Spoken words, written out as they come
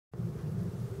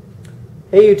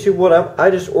Hey YouTube, what up? I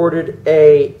just ordered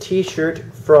a t-shirt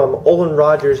from Olan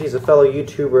Rogers. He's a fellow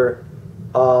YouTuber.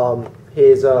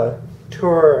 His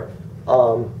tour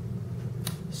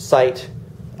site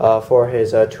for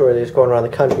his tour that he's going around the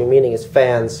country meeting his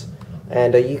fans.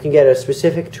 And you can get a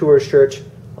specific tour shirt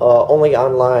only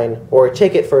online, or a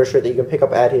ticket for a shirt that you can pick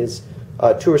up at his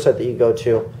tour site that you go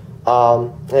to.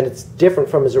 And it's different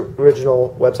from his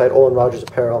original website, Olan Rogers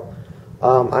Apparel.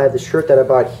 I have the shirt that I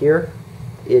bought here.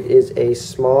 It is a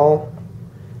small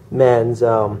men's,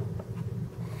 there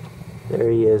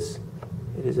he is.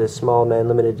 It is a small men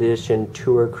limited edition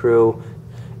tour crew.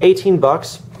 18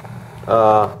 bucks.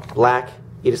 Black,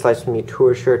 Eat a Slice with Me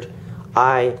tour shirt.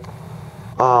 After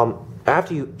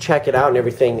you check it out and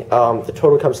everything, the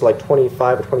total comes to like $25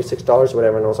 or $26 or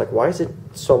whatever, and I was like, why is it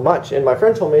so much? And my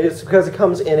friend told me it's because it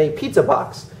comes in a pizza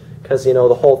box. Because, you know,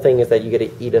 the whole thing is that you get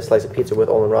to eat a slice of pizza with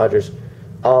Olan Rogers.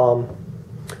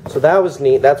 So that was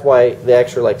neat. That's why the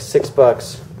extra like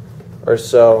 $6 or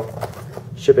so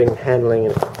shipping, handling,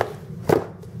 and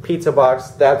pizza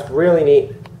box. That's really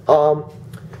neat. And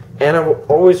I'm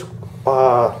always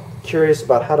curious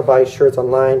about how to buy shirts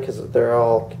online because they're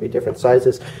all can be different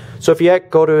sizes. So if you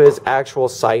go to his actual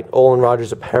site, Olan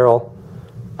Rogers Apparel,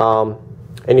 and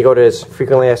you go to his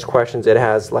frequently asked questions, it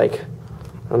has like,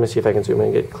 let me see if I can zoom in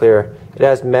and get clear. It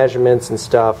has measurements and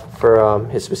stuff for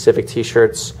his specific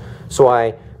t-shirts. So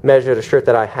I measured a shirt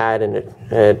that I had, and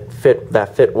it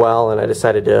fit well, and I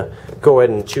decided to go ahead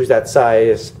and choose that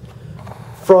size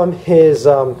from his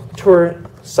tour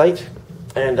site.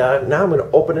 And now I'm going to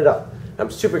open it up.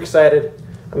 I'm super excited.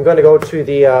 I'm going to go to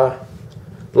the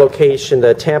location,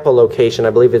 the Tampa location.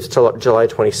 I believe it's till July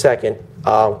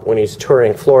 22nd when he's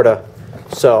touring Florida.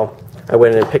 So I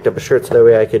went in and picked up a shirt so that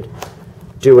way I could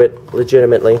do it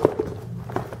legitimately.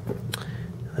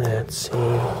 Let's see.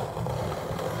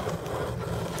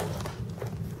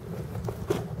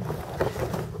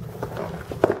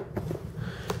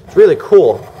 It's really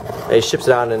cool. He ships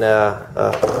it out in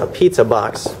a pizza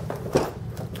box.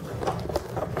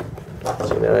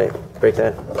 So now I break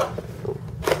that.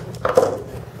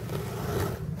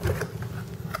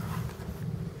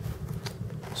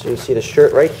 So you see the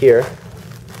shirt right here.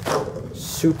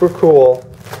 Super cool.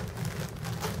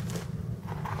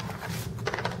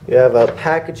 You have a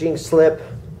packaging slip.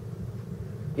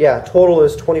 Yeah, total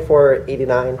is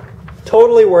 $24.89.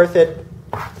 Totally worth it.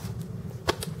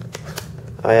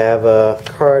 I have a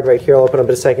card right here. I'll open up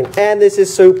in a second. And this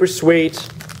is super sweet.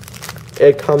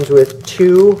 It comes with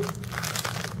two,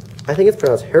 I think it's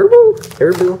pronounced Haribo,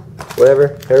 whatever,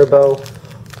 Haribo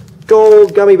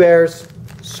gold gummy bears.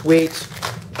 Sweet.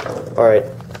 All right,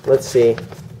 let's see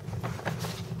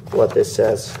what this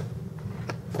says.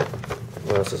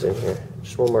 What else is in here?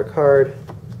 Just one more card.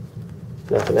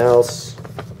 Nothing else.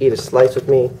 Eat a Slice with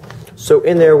Me. So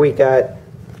in there we got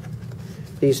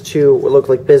these two what look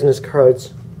like business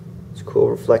cards. It's cool,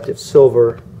 reflective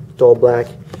silver, dull black.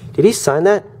 Did he sign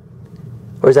that?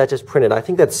 Or is that just printed? I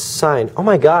think that's signed. Oh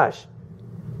my gosh.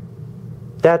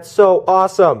 That's so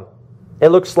awesome. It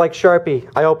looks like Sharpie.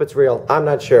 I hope it's real. I'm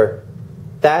not sure.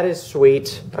 That is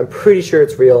sweet. I'm pretty sure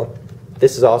it's real.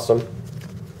 This is awesome.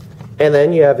 And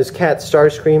then you have his cat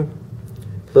Starscream.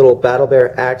 Little Battle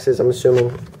Bear axes, I'm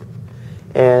assuming.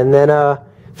 And then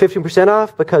 15%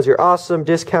 off because you're awesome.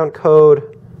 Discount code.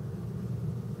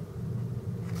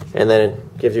 And then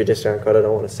it gives you a discount code I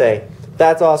don't want to say.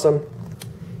 That's awesome.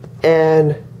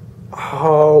 And,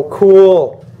 oh,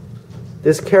 cool.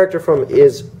 This character from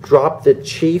is Drop the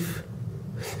Chief.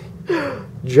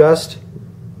 Just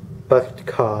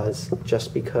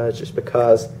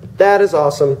because. That is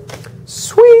awesome.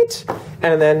 Sweet.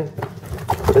 And then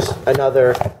just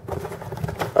another,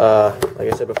 like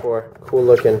I said before, cool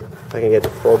looking, if I can get the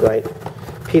full right,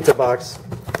 pizza box.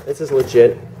 This is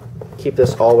legit. Keep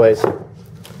this always.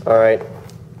 All right.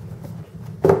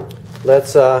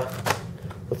 Let's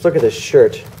look at this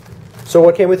shirt. So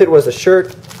what came with it was a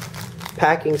shirt,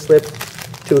 packing slip,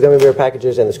 two gummy bear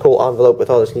packages, and this cool envelope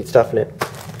with all this neat stuff in it.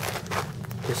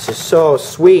 This is so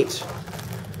sweet.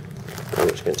 I'm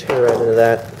just going to tear right into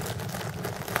that.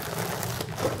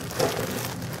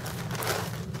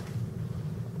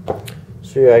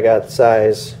 So here I got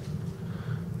size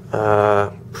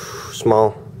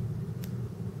small,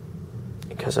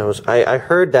 because I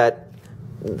heard that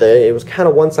it was kind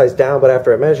of one size down, but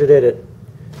after I measured it, it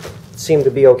seemed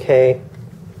to be okay.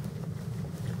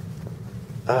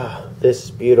 This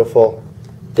is beautiful.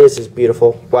 This is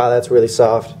beautiful. Wow, that's really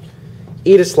soft.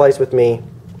 Eat a Slice with Me.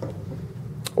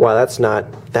 Wow,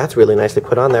 that's really nicely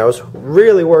put on there. I was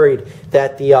really worried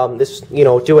that the this, you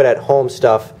know, do it at home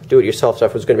stuff, do it yourself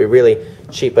stuff was going to be really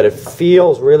cheap, but it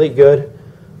feels really good.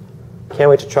 Can't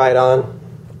wait to try it on.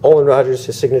 Olan Rogers,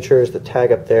 his signature is the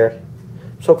tag up there.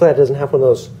 I'm so glad it doesn't have one of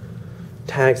those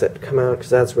tags that come out because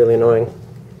that's really annoying.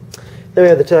 Then we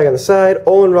have the tag on the side,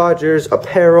 Olan Rogers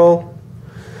apparel.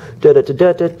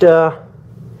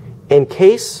 In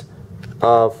case, I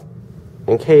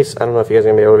don't know if you guys are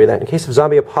going to be able to read that. In case of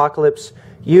zombie apocalypse,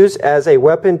 use as a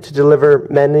weapon to deliver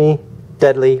many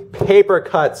deadly paper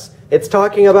cuts. It's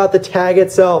talking about the tag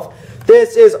itself.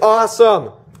 This is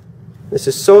awesome. This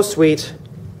is so sweet.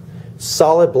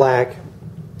 Solid black.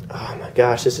 Oh my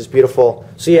gosh, this is beautiful.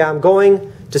 So yeah, I'm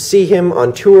going to see him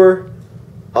on tour.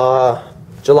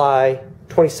 July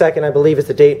 22nd, I believe, is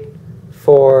the date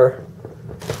for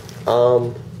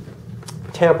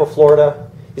Tampa, Florida.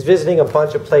 He's visiting a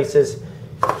bunch of places.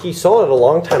 He sold it a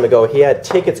long time ago. He had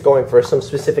tickets going for some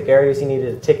specific areas he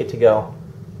needed a ticket to go.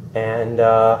 And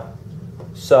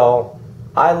so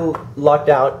I lucked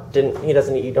out.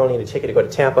 You don't need a ticket to go to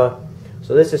Tampa.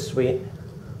 So this is sweet.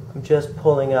 I'm just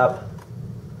pulling up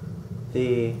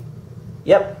the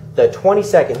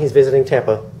 22nd he's visiting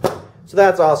Tampa. So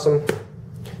that's awesome.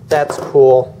 That's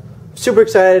cool. Super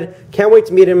excited. Can't wait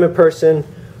to meet him in person.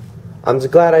 I'm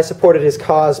just glad I supported his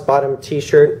cause, bought him a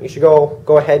t-shirt. You should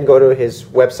go ahead and go to his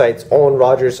website,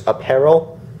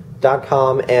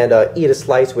 OlanRogersApparel.com, and eat a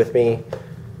slice with me.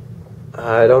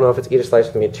 I don't know if it's Eat a Slice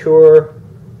With Me tour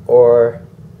or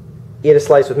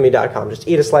eataslicewithme.com. Just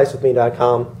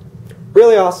eataslicewithme.com.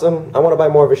 Really awesome. I want to buy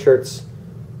more of his shirts.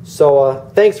 So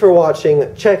thanks for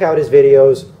watching. Check out his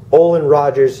videos. Olan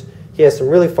Rogers. He has some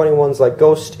really funny ones like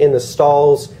Ghost in the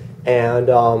Stalls and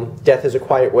Death is a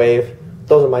Quiet Wave.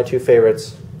 Those are my two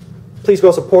favorites. Please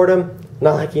go support him.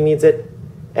 Not like he needs it.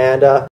 And